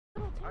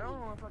don't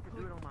know if I could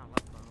do it on my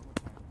left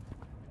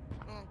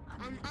arm.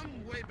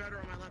 I'm way better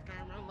on my left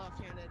arm. I'm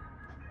left-handed.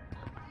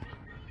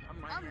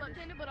 I'm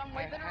left-handed, but I'm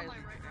way better on my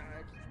right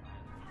arm.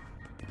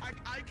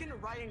 I can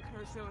write in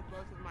cursive with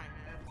both of my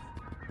hands.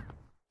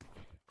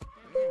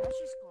 That's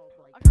just called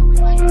like.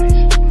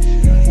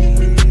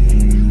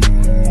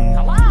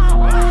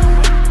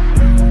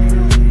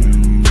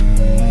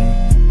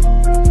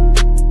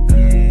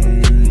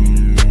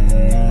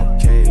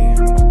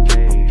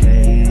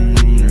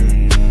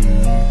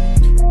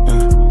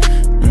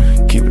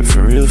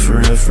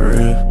 For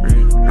real,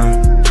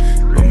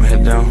 put my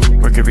head down,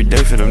 work every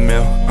day for the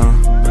meal,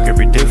 work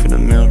every day for the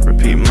meal,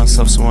 repeat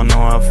myself so I know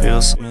how it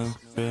feels,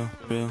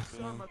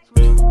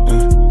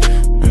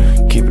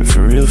 keep it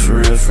for real, for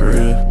real,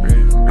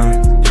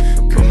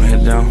 put my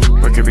head down,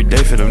 work every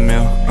day for the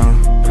meal,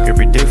 work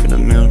every day for the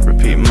meal,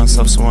 repeat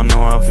myself so I know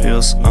how it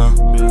feels,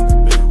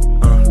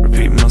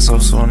 repeat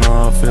myself so I know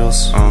how it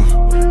feels,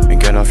 and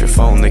get off your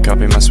phone, they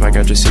copy my swag,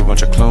 I just see a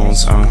bunch of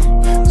clones,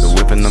 the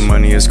whip and the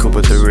money is cool,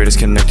 but the rear is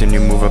connecting, you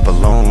move up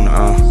alone,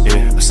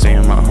 yeah, I stay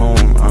in my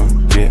home,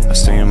 yeah, I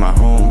stay in my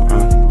home,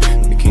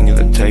 the king of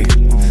the tape,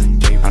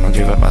 I don't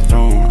give up my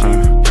throne,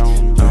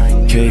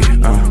 Kate,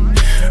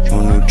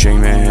 who knew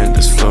J-Man had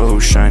this flow,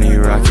 shiny,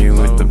 rocky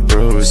with the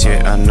bros,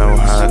 yeah, I know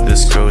how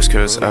this goes,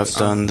 cause I've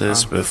done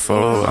this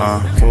before,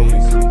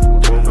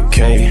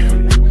 okay,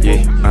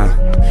 yeah,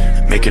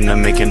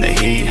 making the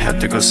heat, have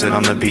to go sit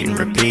on the beat and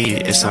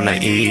repeat. It's time to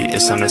eat,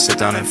 it's time to sit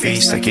down and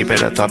feast. I keep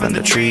it up top in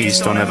the trees,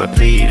 don't ever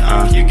plead,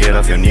 you get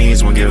off your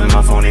knees, won't give him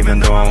my phone even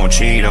though I won't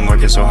cheat. I'm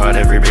working so hard,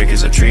 every break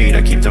is a treat.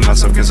 I keep to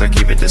myself cause I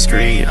keep it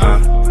discreet,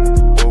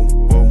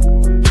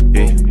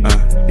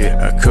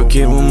 yeah, I cook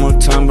it one more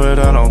time but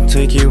I don't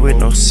take it with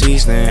no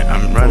seasoning.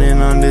 I'm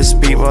running on this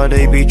beat while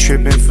they be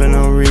tripping for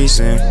no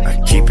reason.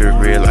 I keep it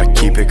real, I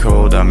keep it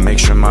cold, I make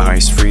sure my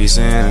ice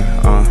freezing,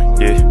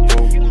 yeah,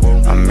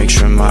 I make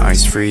sure my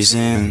ice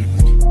freezing,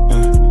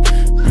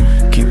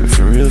 keep it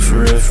for real,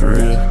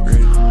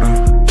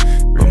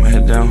 put my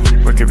head down,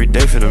 work every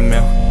day for the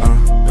meal,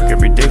 work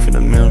every day for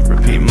the meal,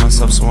 repeat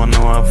myself so I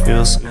know how it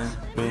feels,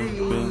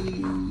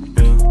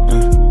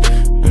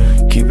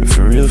 keep it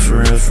for real,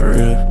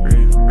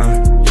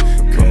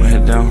 put my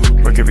head down,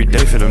 work every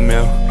day for the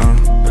meal,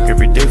 work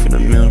every day for the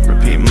meal,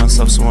 repeat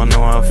myself so I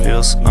know how it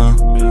feels,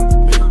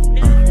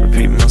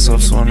 repeat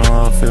myself so I know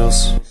how it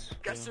feels.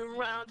 Got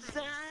surround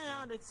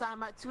sound inside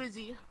my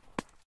Twizzy.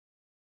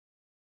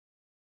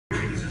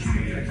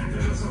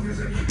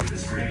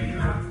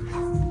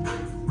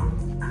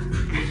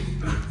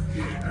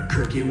 I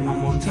cook it one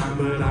more time,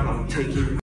 but I don't take it.